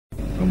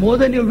more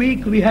than a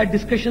week we had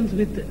discussions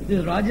with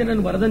this Rajan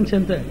and Varadan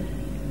Chandra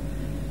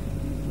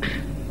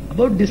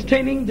about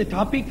discerning the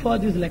topic for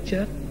this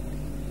lecture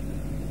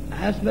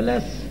as well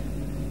as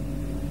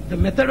the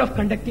method of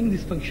conducting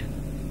this function.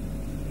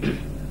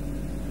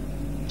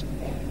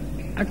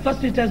 At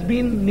first it has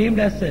been named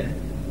as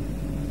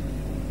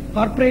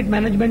Corporate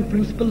Management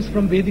Principles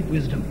from Vedic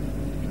Wisdom.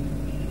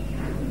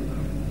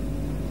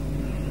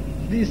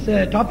 This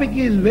topic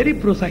is very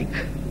prosaic.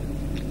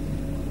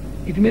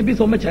 It may be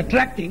so much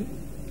attracting.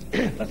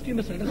 First you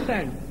must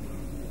understand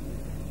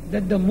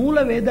that the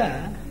Moola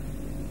Veda,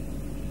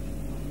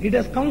 it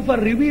has come for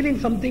revealing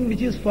something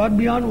which is far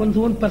beyond one's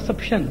own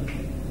perception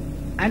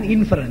and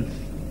inference.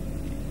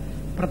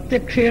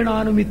 Pratyakshena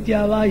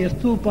anumityava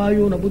yastu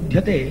payo na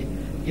buddhyate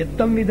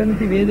yattam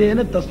vidanti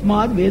vedena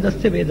tasmad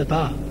vedasya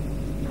vedata.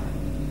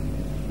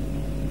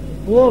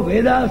 Oh,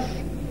 Vedas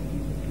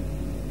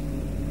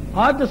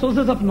are the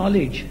sources of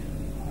knowledge,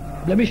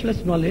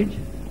 blemishless knowledge,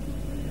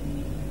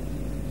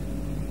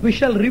 which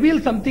shall reveal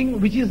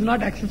something which is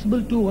not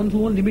accessible to one's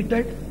own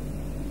limited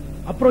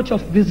approach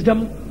of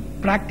wisdom,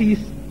 practice,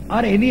 or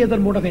any other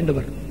mode of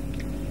endeavor.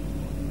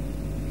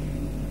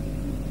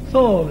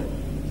 So,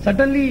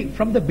 certainly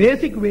from the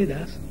basic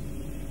Vedas,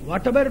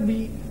 whatever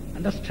we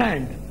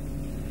understand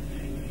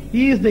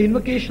is the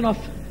invocation of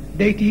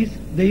deities,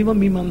 Daiva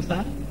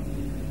Mimamsa,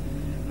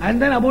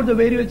 and then about the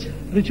various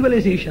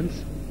ritualizations.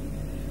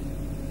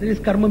 There is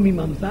Karma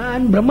Mimamsa,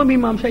 and Brahma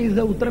Mimamsa is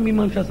the Uttara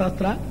Mimamsa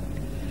Shastra.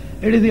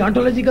 It is the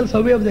ontological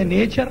survey of the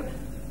nature,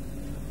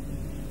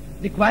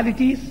 the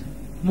qualities,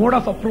 mode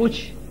of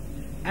approach,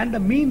 and the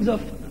means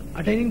of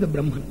attaining the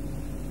Brahman.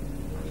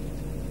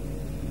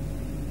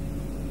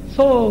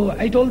 So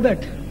I told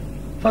that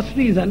first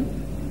reason,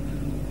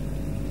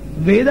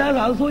 Vedas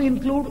also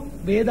include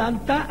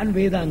Vedanta and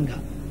Vedanga.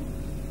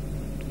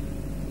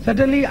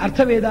 Certainly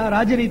Artha Veda,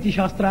 Rajaniti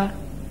Shastra,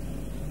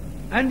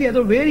 and the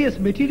other various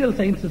material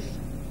sciences,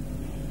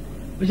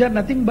 which are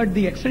nothing but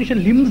the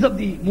extension limbs of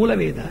the Moola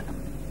Veda,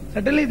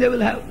 certainly they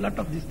will have a lot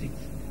of these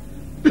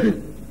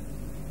things.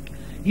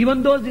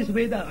 Even though this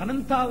Veda,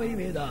 Anantavai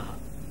Vedaha,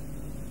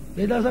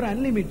 Vedas are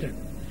unlimited.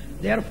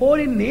 They are four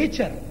in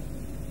nature.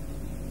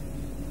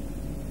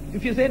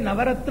 If you say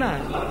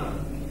Navaratna,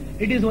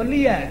 it is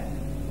only a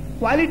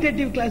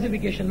qualitative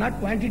classification, not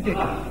quantitative.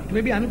 It may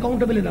be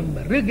uncountable in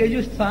number. Rig,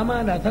 Yajus, Sama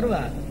and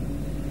Atharva,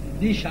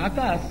 these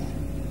shakas,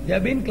 they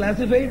have been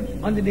classified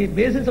on the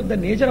basis of the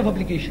nature of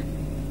application.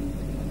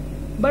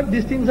 But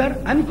these things are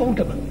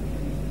uncountable.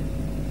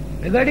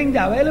 Regarding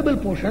the available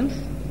portions,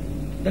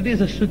 that is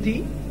a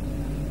Shruti,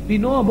 we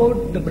know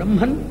about the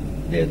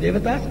Brahman, the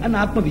Devatas and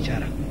Atma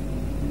Vichara.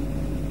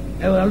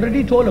 I have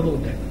already told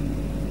about that.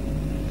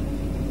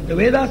 The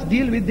Vedas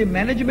deal with the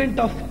management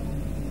of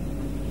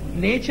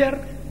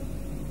nature,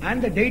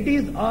 and the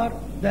deities are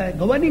the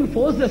governing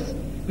forces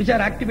which are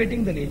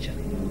activating the nature.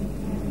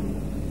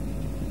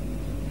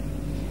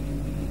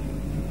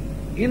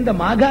 In the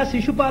Magha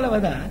Shishupala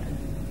Vada,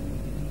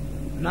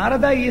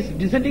 Narada is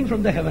descending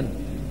from the heaven.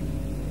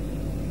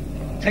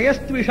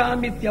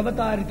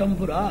 Chayastvishamityavataritam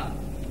pura.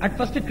 At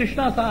first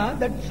Krishna saw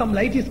that some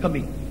light is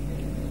coming.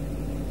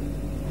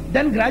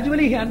 Then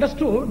gradually he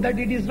understood that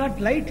it is not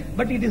light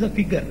but it is a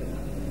figure.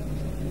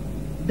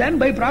 Then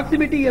by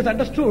proximity he has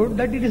understood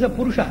that it is a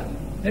Purusha,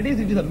 that is,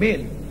 it is a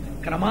male.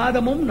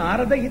 Kramadamum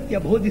Narada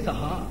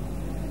ityabodhisaha.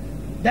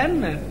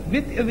 Then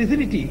with a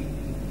vicinity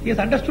he has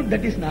understood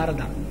that is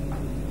Narada.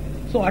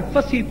 So at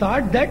first he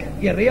thought that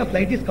a ray of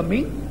light is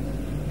coming,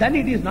 then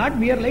it is not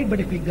mere light but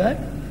a figure,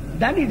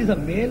 then it is a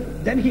male,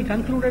 then he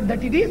concluded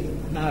that it is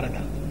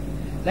Narada.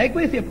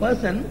 Likewise a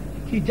person,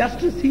 he just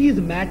sees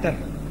matter.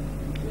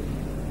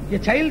 A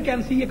child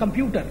can see a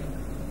computer,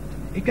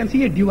 he can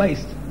see a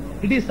device.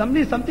 It is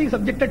something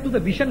subjected to the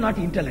vision, not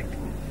intellect.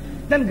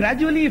 Then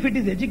gradually if it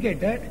is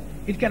educated,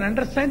 it can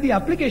understand the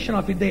application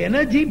of it, the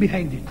energy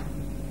behind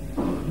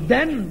it.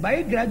 Then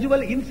by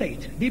gradual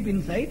insight, deep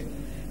insight,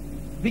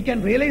 we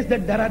can realize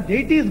that there are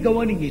deities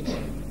governing it.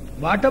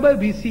 Whatever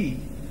we see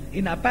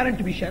in apparent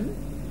vision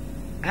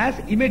as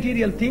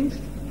immaterial things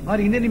or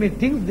inanimate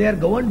things, they are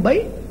governed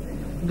by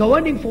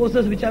governing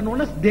forces which are known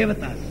as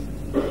Devatas.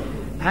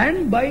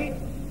 And by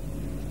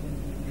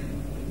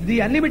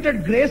the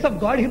unlimited grace of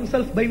God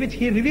Himself by which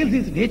He reveals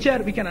His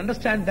nature, we can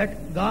understand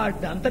that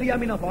God, the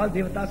Antaryamin of all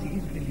Devatas, He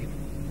is brilliant.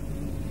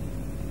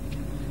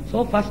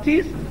 So first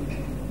is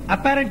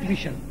apparent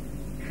vision.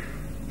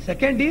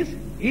 Second is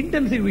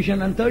intensive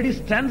vision, and third is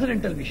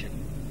transcendental vision.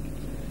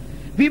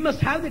 We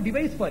must have the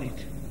device for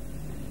it.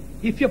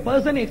 If a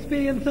person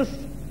experiences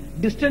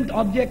distant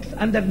objects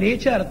and their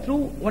nature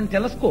through one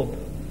telescope,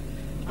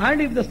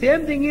 and if the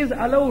same thing is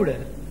allowed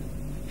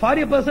for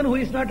a person who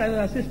is not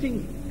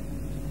assisting,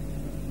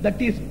 that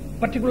is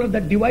particular,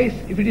 that device,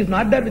 if it is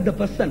not there with the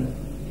person,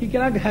 he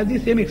cannot have the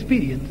same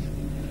experience.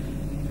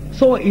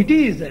 So it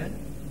is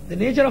the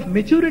nature of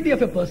maturity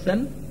of a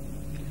person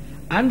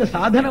and the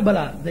sadhana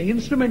bala, the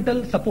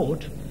instrumental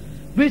support,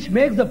 which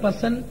makes the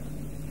person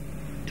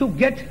to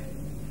get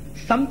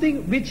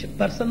something which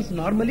persons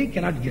normally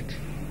cannot get.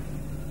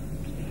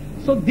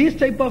 So these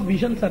type of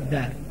visions are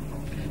there.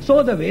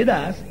 So the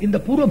Vedas, in the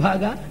Purva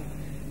Bhaga,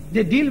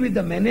 they deal with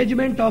the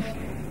management of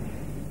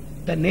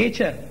the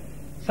nature,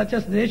 such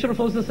as natural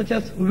forces such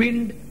as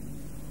wind,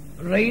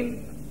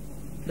 rain,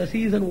 the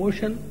seas and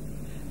ocean,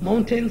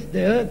 mountains,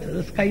 the earth,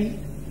 the sky,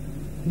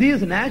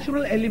 these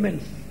natural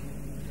elements.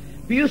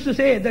 We used to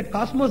say that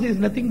cosmos is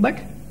nothing but,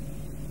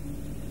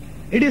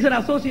 it is an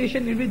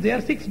association in which there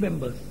are 6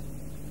 members.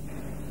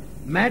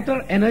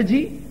 Matter,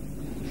 energy,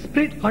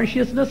 spirit,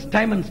 consciousness,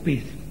 time and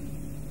space.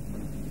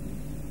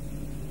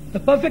 The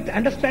perfect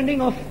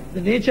understanding of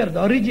the nature,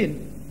 the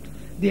origin,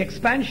 the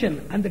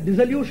expansion and the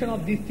dissolution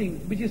of these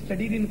things, which is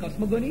studied in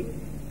cosmogony,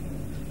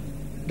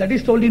 that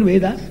is told in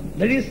Vedas.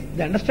 That is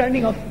the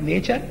understanding of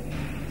nature,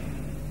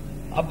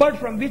 apart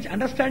from which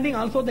understanding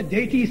also the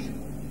deities,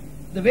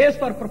 the ways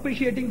for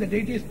propitiating the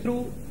deities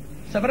through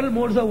several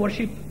modes of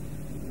worship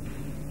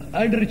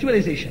and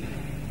ritualization.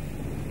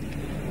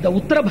 The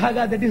Uttara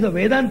Bhaga, that is the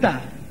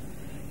Vedanta,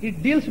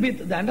 it deals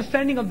with the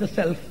understanding of the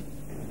self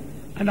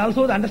and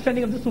also the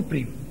understanding of the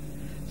Supreme.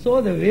 So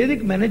the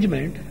Vedic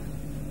management,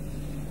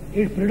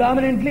 it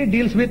predominantly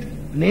deals with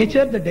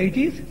nature, the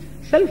deities,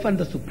 self and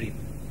the Supreme.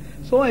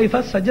 So I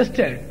first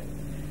suggested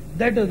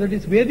that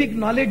this Vedic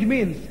knowledge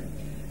means,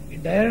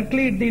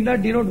 directly it did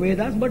not denote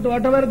Vedas, but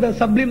whatever the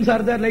sublimes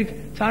are there,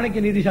 like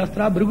Chanakya Nidhi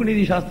Shastra, Bhrigu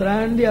Nidhi Shastra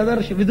and the other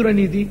Vidura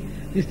Nidhi,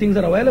 these things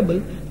are available.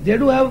 They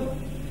do have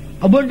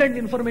abundant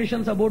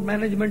information about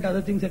management,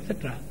 other things,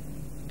 etc.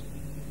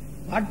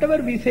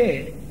 Whatever we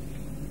say,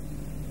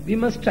 we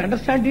must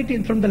understand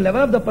it from the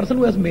level of the person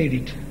who has made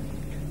it.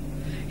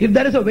 If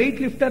there is a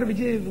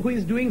weightlifter who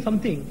is doing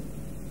something,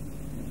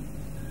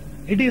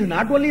 it is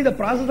not only the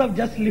process of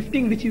just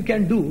lifting which you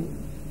can do,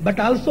 but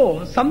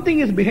also something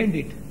is behind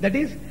it. That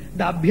is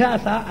the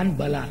abhyasa and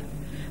bala.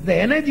 The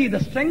energy,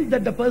 the strength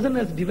that the person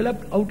has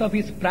developed out of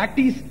his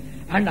practice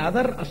and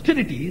other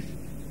austerities.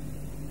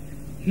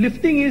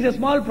 Lifting is a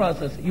small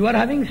process. You are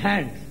having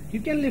hands.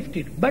 You can lift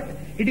it. But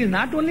it is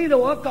not only the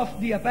work of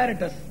the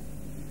apparatus,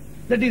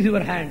 that is your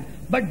hand,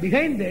 but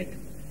behind that,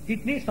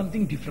 it needs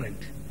something different.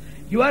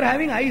 You are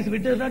having eyes,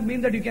 which does not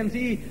mean that you can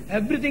see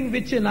everything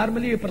which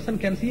normally a person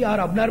can see or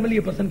abnormally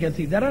a person can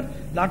see. There are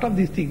a lot of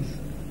these things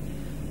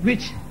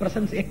which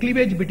presents a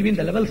cleavage between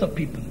the levels of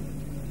people.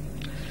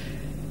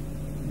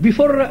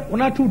 Before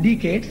 1 or 2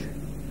 decades,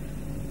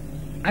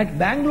 at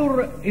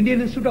Bangalore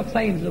Indian Institute of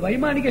Science, the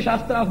Vaimanika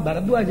Shastra of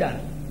Bharadwaja,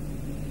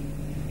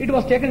 it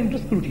was taken into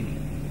scrutiny.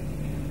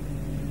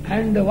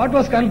 And what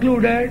was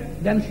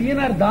concluded, then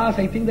C.N.R. Das,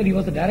 I think that he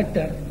was the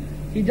director,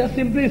 he just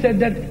simply said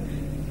that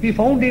we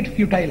found it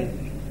futile,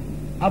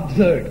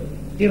 absurd,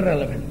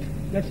 irrelevant.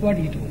 That's what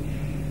he told.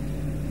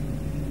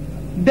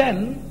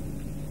 Then,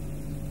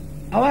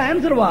 our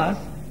answer was,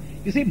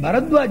 you see,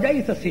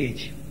 Bharadwaja is a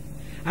sage.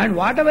 And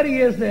whatever he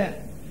has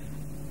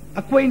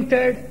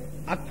acquired,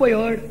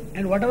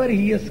 and whatever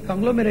he has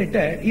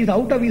conglomerated is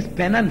out of his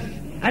penance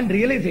and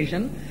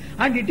realization,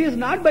 and it is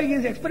not by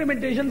his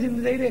experimentations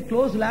inside a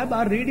closed lab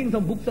or reading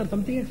some books or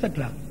something,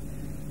 etc.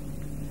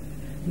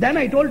 Then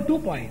I told 2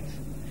 points.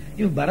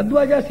 If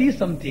Bharadwaja sees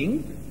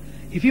something,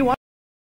 if you want